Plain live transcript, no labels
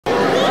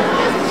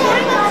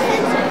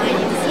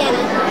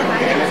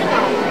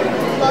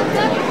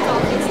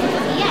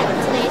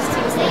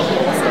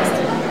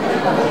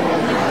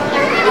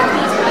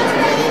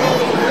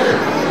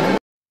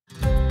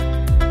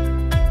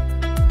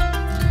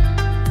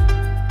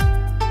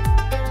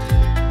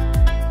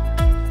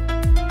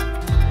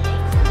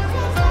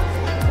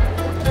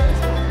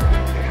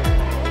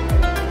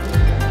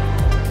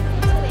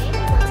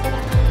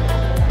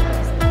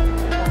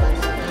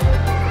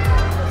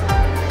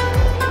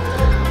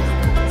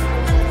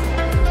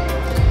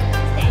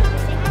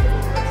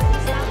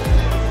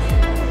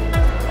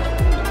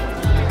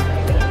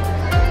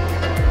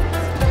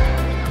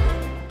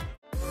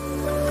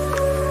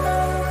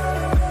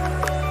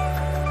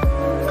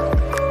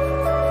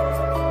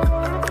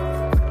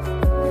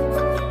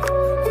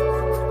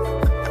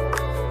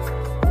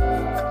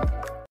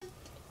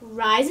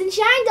Rise and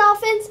shine,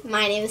 Dolphins!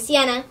 My name is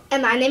Sienna.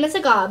 And my name is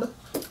Agab.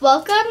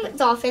 Welcome,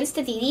 Dolphins,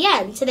 to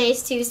DDN. Today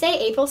is Tuesday,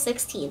 April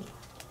 16th.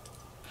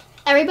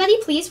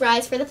 Everybody please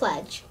rise for the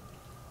pledge.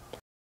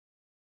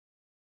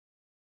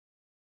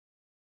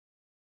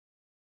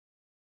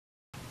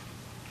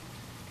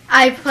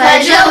 I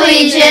pledge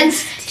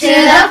allegiance to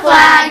the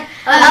flag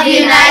of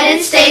the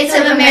United States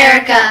of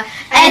America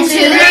and to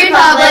the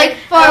republic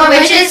for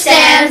which it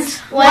stands,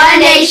 one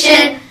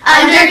nation,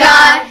 under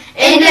God,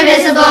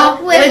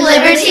 indivisible, with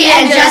liberty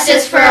and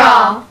justice for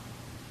all.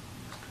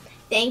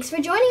 Thanks for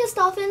joining us,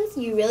 Dolphins.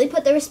 You really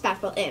put the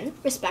respectful in.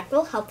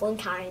 Respectful, helpful, and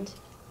kind.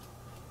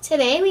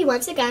 Today, we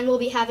once again will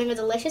be having a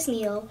delicious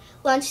meal.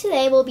 Lunch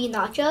today will be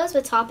nachos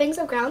with toppings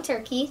of ground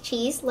turkey,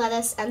 cheese,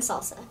 lettuce, and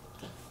salsa.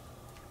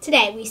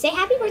 Today, we say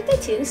happy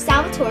birthday to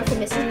Salvatore from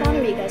Mrs.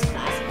 Bonarigo's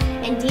class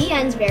and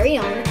DN's very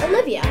own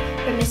Olivia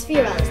from Miss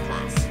Fiorella's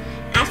class.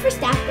 As for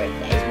staff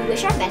birthdays, we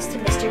wish our best to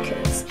Mr.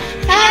 Coons.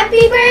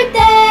 Happy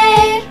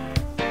birthday!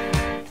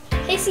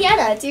 Hey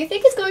Sienna, do you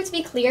think it's going to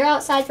be clear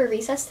outside for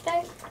recess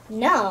today?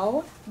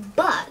 No,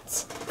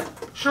 but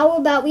how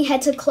about we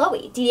head to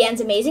Chloe, DDN's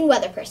amazing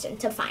weather person,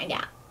 to find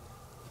out.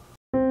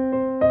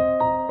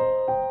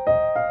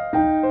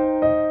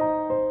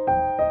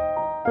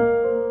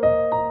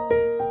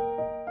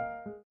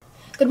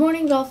 Good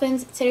morning,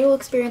 Dolphins. Today we'll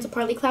experience a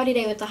partly cloudy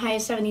day with the high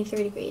of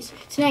 73 degrees.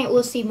 Tonight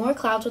we'll see more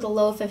clouds with a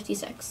low of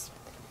 56.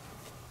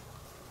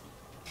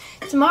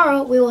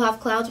 Tomorrow we will have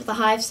clouds with a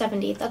high of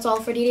 70. That's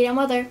all for DDN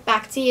weather.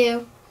 Back to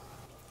you.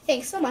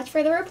 Thanks so much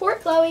for the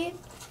report, Chloe.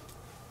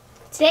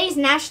 Today is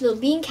National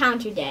Bean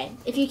Counter Day.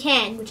 If you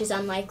can, which is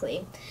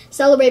unlikely,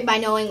 celebrate by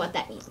knowing what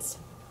that means.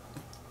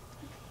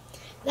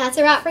 That's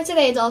a wrap for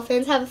today,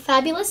 Dolphins. Have a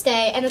fabulous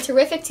day and a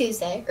terrific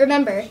Tuesday.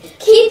 Remember,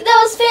 keep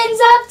those fins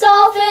up, Dolphins!